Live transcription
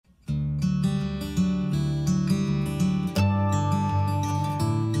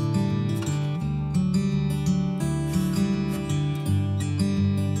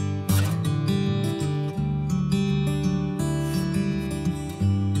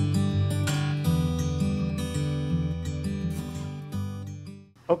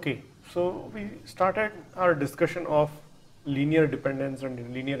Okay, so we started our discussion of linear dependence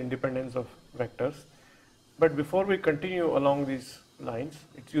and linear independence of vectors. But before we continue along these lines,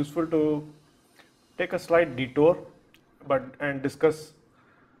 it's useful to take a slight detour and discuss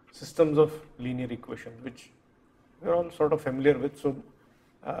systems of linear equations, which we're all sort of familiar with. So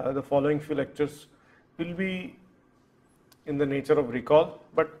the following few lectures will be in the nature of recall,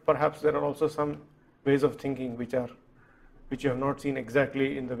 but perhaps there are also some ways of thinking which you have not seen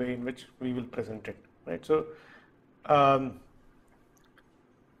exactly in the way in which we will present it, right? So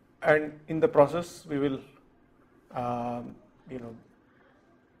and in the process we will you know,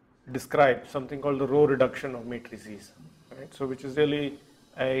 describe something called the row reduction of matrices, right? So which is really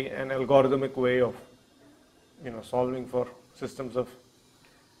an algorithmic way of solving for systems of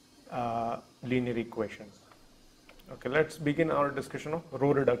linear equations. Okay, let's begin our discussion of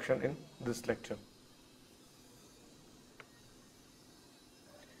row reduction in this lecture.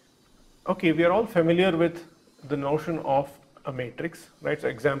 Okay, we are all familiar with the notion of a matrix, right? So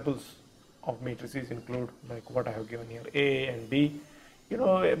examples of matrices include like what I have given here, A and B.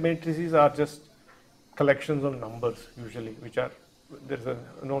 Matrices are just collections of numbers usually, which are, there's a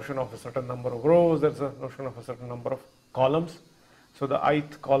notion of a certain number of rows, there's a notion of a certain number of columns. So the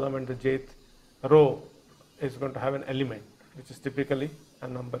ith column and the jth row is going to have an element, which is typically a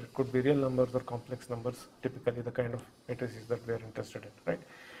number. It could be real numbers or complex numbers, typically the kind of matrices that we are interested in, right?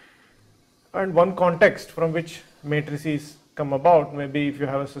 And one context from which matrices come about, maybe if you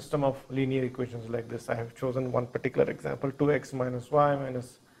have a system of linear equations like this. I have chosen one particular example, 2x minus y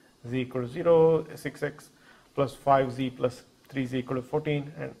minus z equal to 0, 6x plus 5z plus 3z equal to 14,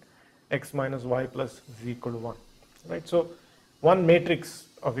 and x minus y plus z equal to 1, right? So one matrix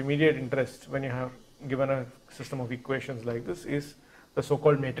of immediate interest when you have given a system of equations like this is the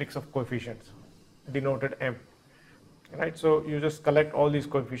so-called matrix of coefficients, denoted M. Right, so you just collect all these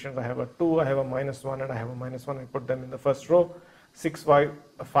coefficients. I have a 2, I have a minus 1, and I have a minus 1. I put them in the first row. 6, 5,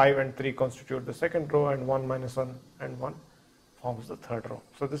 and 3 constitute the second row, and 1, minus 1, and 1 forms the third row.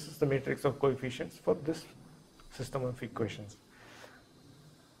 So this is the matrix of coefficients for this system of equations.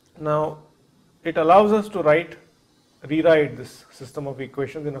 Now, it allows us to rewrite this system of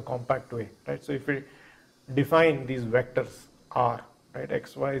equations in a compact way, right? So if we define these vectors R, right,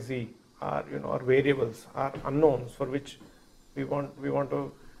 x, y, z, are are variables, are unknowns for which we want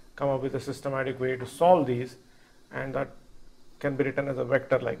to come up with a systematic way to solve these, and that can be written as a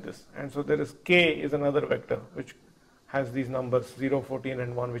vector like this. And so there is k is another vector which has these numbers 0, 14,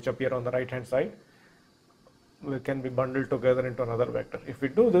 and 1 which appear on the right hand side. We can be bundled together into another vector. If we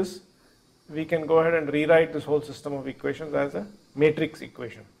do this, we can go ahead and rewrite this whole system of equations as a matrix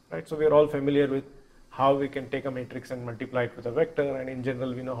equation, right? So we are all familiar with how we can take a matrix and multiply it with a vector, and in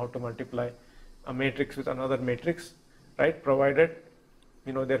general we know how to multiply a matrix with another matrix, right, provided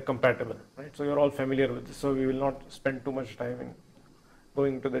they're compatible, right? So you're all familiar with this, so we will not spend too much time in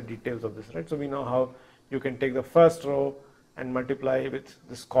going into the details of this, right? So we know how you can take the first row and multiply with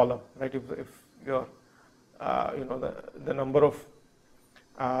this column, right? If your the number of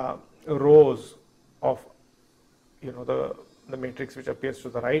rows of the matrix which appears to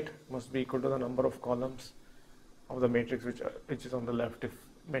the right must be equal to the number of columns of the matrix which is on the left, if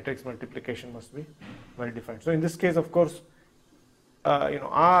matrix multiplication must be well defined. So in this case, of course,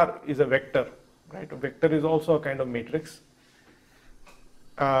 R is a vector, right? A vector is also a kind of matrix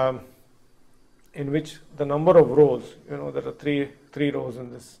in which the number of rows, there are three rows in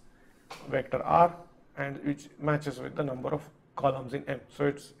this vector R, and which matches with the number of columns in M. So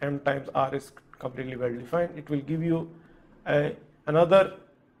it's M times R is completely well defined. It will give you another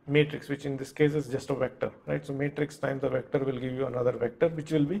matrix, which in this case is just a vector, right? So matrix times the vector will give you another vector,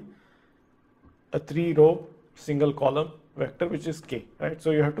 which will be a 3-row single column vector, which is k, right?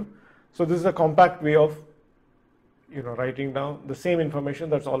 So so this is a compact way of writing down the same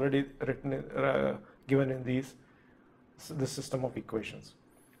information that's already written given in this system of equations,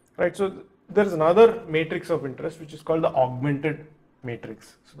 right? So there is another matrix of interest which is called the augmented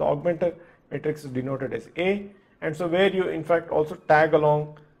matrix. So the augmented matrix is denoted as A, and so where you in fact also tag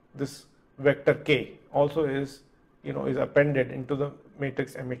along this vector k also is appended into the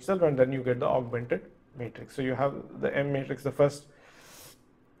matrix M itself, and then you get the augmented matrix. So you have the M matrix, the first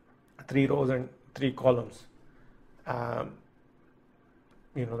 3 rows and 3 columns.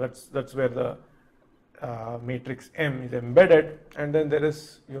 That's where the matrix M is embedded, and then there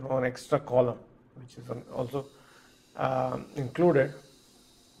is an extra column which is also included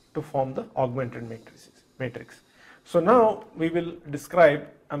to form the augmented matrix. So now we will describe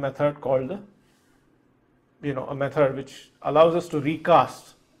a method called a method which allows us to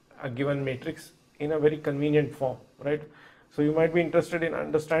recast a given matrix in a very convenient form, right? So you might be interested in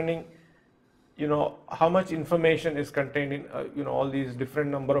understanding, how much information is contained in, all these different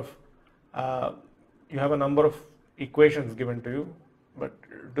number of, you have a number of equations given to you, but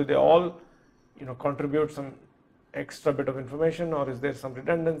do they all, contribute some extra bit of information, or is there some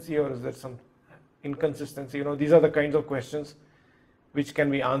redundancy, or is there some inconsistency? These are the kinds of questions which can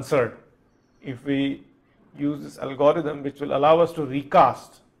be answered if we use this algorithm, which will allow us to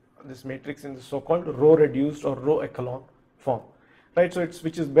recast this matrix in the so-called row reduced or row echelon form, right? So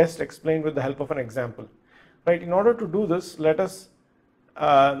which is best explained with the help of an example, right? In order to do this, let us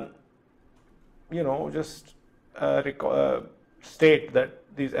just state that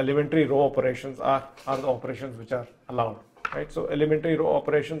these elementary row operations are the operations which are allowed, right? So elementary row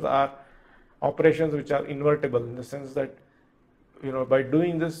operations are operations which are invertible, in the sense that, by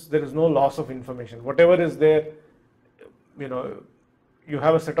doing this, there is no loss of information. Whatever is there, you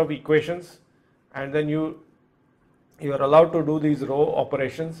have a set of equations, and then you are allowed to do these row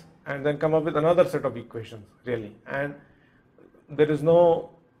operations and then come up with another set of equations, really. And there is no,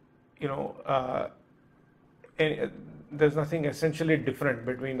 there's nothing essentially different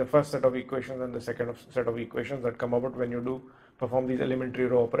between the first set of equations and the second set of equations that come about when you perform these elementary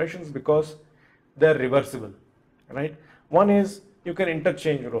row operations, because they're reversible, right? One is you can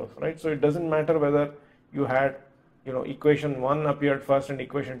interchange rows, right? So it doesn't matter whether you had, equation 1 appeared first and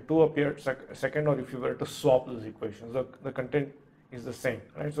equation 2 appeared second, or if you were to swap those equations, the content is the same,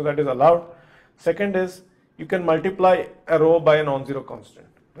 right? So that is allowed. Second is you can multiply a row by a non-zero constant,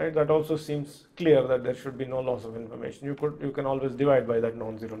 right? That also seems clear that there should be no loss of information. You can always divide by that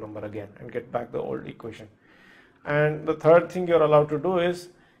non-zero number again and get back the old equation. And the third thing you're allowed to do is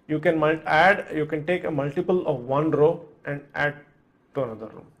you can take a multiple of one row and add to another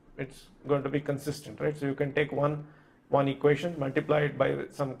row. It's going to be consistent, right? So you can take one equation, multiply it by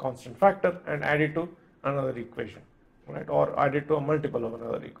some constant factor, and add it to another equation, right? Or add it to a multiple of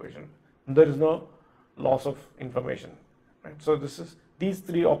another equation. There is no loss of information, right? So these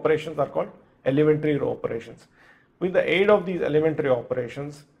three operations are called elementary row operations. With the aid of these elementary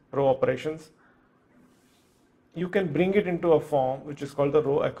operations, row operations, you can bring it into a form which is called the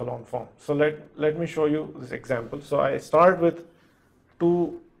row echelon form. So let me show you this example. So I start with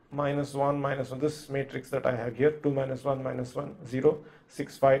 2 minus 1 minus 1, this matrix that I have here, 2 minus 1 minus 1, 0,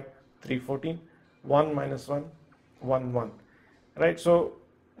 6, 5, 3, 14, 1 minus 1, 1, 1, right? So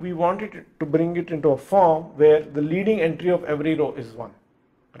we wanted to bring it into a form where the leading entry of every row is 1,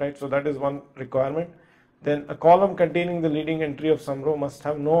 right? So that is one requirement. Then a column containing the leading entry of some row must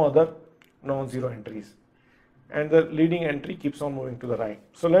have no other non-zero entries, and the leading entry keeps on moving to the right.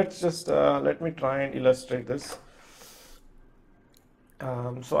 So let's just let me try and illustrate this.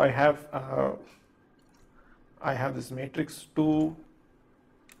 So I have this matrix 2,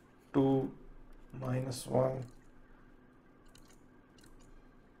 2, minus 1,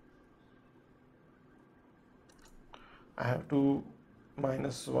 I have 2,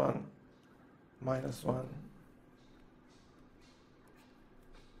 minus 1, minus 1,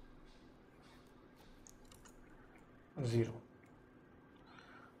 0.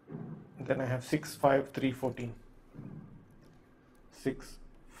 Then I have 6, 5, 3, 14. 6,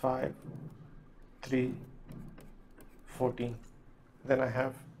 5, 3, 14. Then I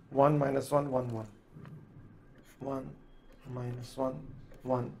have 1 minus 1, 1, 1. 1 minus 1,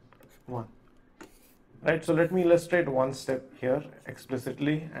 1, 1. Right, so let me illustrate one step here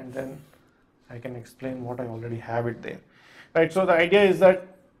explicitly, and then I can explain what I already have it there. Right, so the idea is that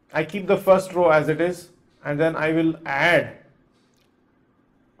I keep the first row as it is, and then I will add,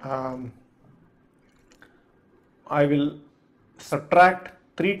 I will subtract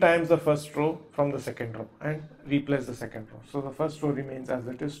 3 times the first row from the second row and replace the second row. So the first row remains as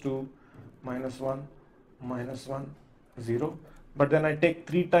it is, 2, minus 1, minus 1, 0. But then I take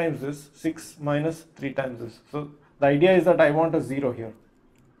 3 times this, 6 minus 3 times this. So the idea is that I want a 0 here.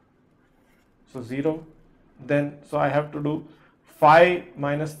 So 0, then, so I have to do 5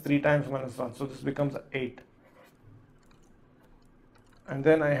 minus 3 times minus 1. So this becomes 8. And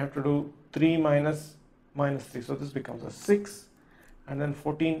then I have to do 3 minus 3. So this becomes a 6. And then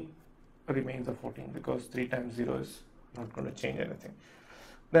 14 remains a 14, because 3 times 0 is not going to change anything.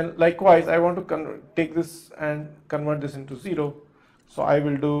 Then likewise, I want to take this and convert this into 0. So I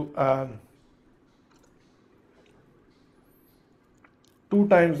will do 2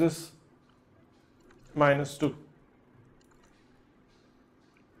 times this minus 2.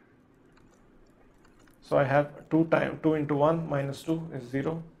 So I have 2 into 1 minus 2 is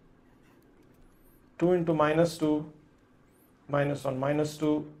 0. 2 into minus 2 minus 1 minus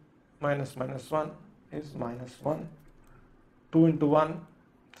 2 minus minus 1 is minus 1. 2 into 1,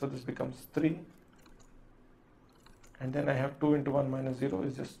 so this becomes 3. and then I have 2 into 1 minus 0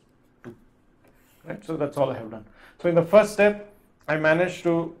 is just 2, right? So that's all I have done. So in the first step, I managed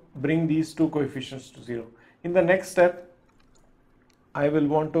to bring these two coefficients to 0. In the next step, I will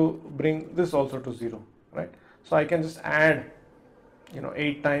want to bring this also to 0, right? So I can just add,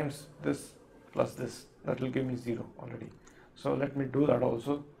 8 times this plus this, that will give me 0 already. So let me do that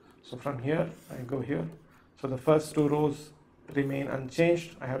also. So from here, I go here. So the first two rows remain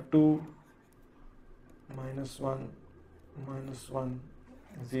unchanged. I have 2, minus 1, minus 1,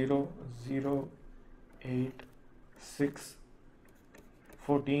 0, 0, 8, 6,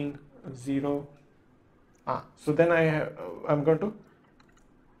 14, 0. So then I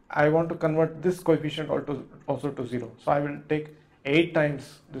want to convert this coefficient also to 0. So I will take 8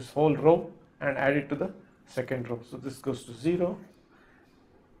 times this whole row and add it to the second row. So this goes to 0.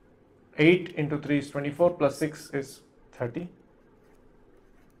 8 into 3 is 24 plus 6 is 30.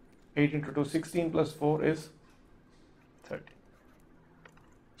 8 into 2 16 plus 4 is 30.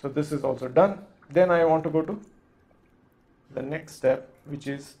 So this is also done. Then I want to go to the next step, which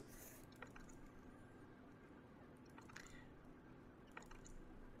is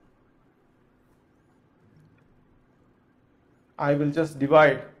I will just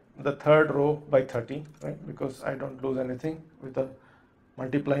divide the third row by 30, right? Because I don't lose anything with the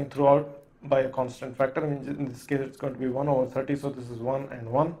multiplying throughout by a constant factor. I mean, in this case, it's going to be 1 over 30. So this is 1 and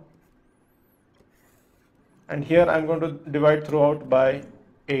 1. And here I'm going to divide throughout by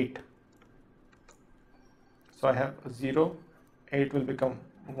 8. So I have 0, 8 will become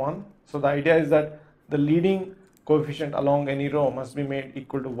 1. So the idea is that the leading coefficient along any row must be made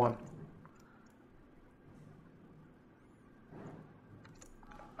equal to 1.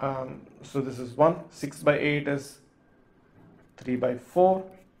 So this is 1. 6 by 8 is 3 by 4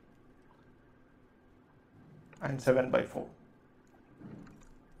 and 7 by 4.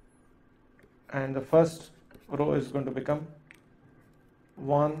 And the first row is going to become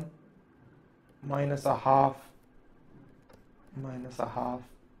 1 minus a half minus a half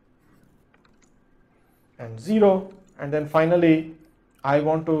and 0. And then finally I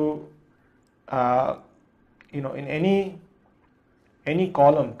want to in any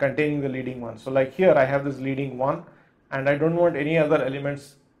column containing the leading one. So like here I have this leading 1 and I don't want any other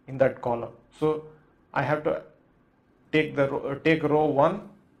elements in that column. So I have to take row 1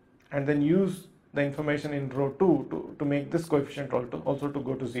 and then use the information in row 2 to make this coefficient also to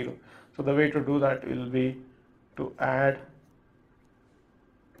go to 0. So the way to do that will be to add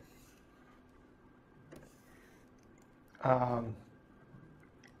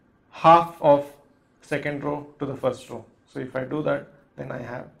half of second row to the first row. So if I do that, then I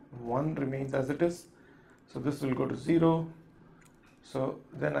have 1 remains as it is. So this will go to 0. So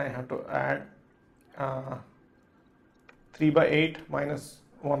then I have to add 3 by 8 minus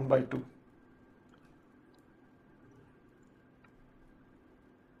 1 by 2.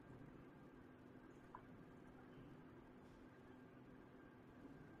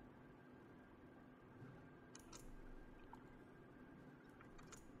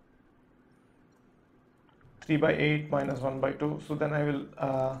 By 8 minus 1 by 2. So then I will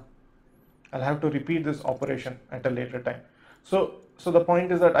I'll have to repeat this operation at a later time. So the point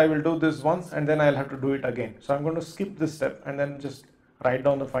is that I will do this once and then I'll have to do it again. So I'm going to skip this step and then just write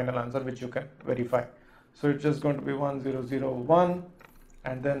down the final answer, which you can verify. So it's just going to be 1 0 0 1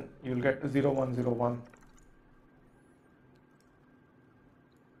 and then you'll get 0 1 0 1.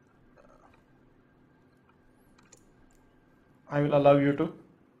 I will allow you to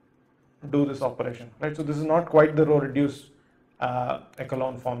do this operation, right? So this is not quite the row reduced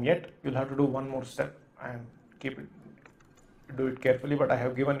echelon form yet. You'll have to do one more step and do it carefully, but I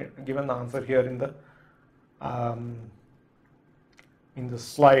have given the answer here in the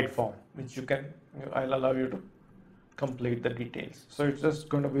slide form, which I'll allow you to complete the details. So it's just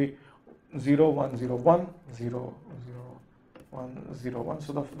going to be 0 1 0 1 0 0 1 0 1.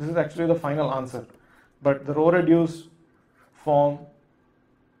 So this is actually the final answer, but the row reduced form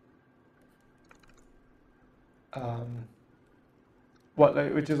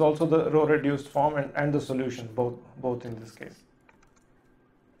which is also the row reduced form and the solution, both in this case,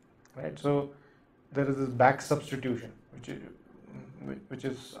 right? So there is this back substitution which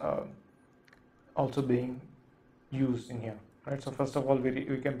is also being used in here, right? So first of all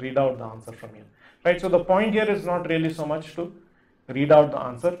we can read out the answer from here, right? So the point here is not really so much to read out the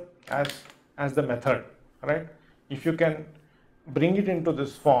answer as the method, right? If you can bring it into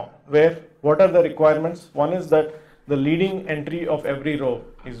this form where what are the requirements? One is that the leading entry of every row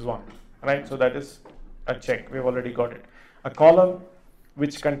is 1, right? So that is a check, we've already got it. A column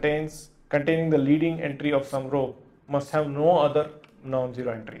which containing the leading entry of some row must have no other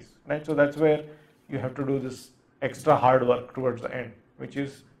non-zero entries, right? So that's where you have to do this extra hard work towards the end, which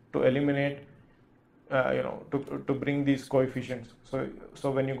is to eliminate, to bring these coefficients.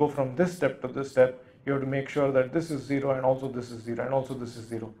 So when you go from this step to this step, you have to make sure that this is 0 and also this is 0 and also this is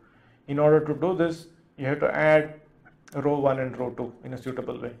 0. In order to do this, you have to add row 1 and row 2 in a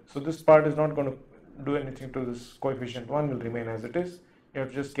suitable way. So this part is not going to do anything to this coefficient 1, will remain as it is. You have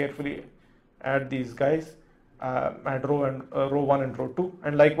to just carefully add these guys, add row 1 and row 2,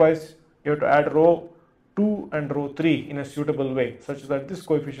 and likewise you have to add row 2 and row 3 in a suitable way such that this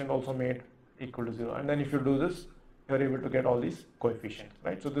coefficient also made equal to 0. And then if you do this, you are able to get all these coefficients,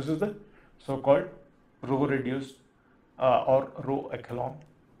 right? So this is the so-called row reduced or row echelon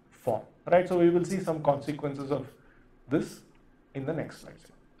form, right? So we will see some consequences of this in the next slide.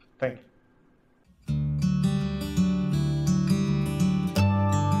 Thank you.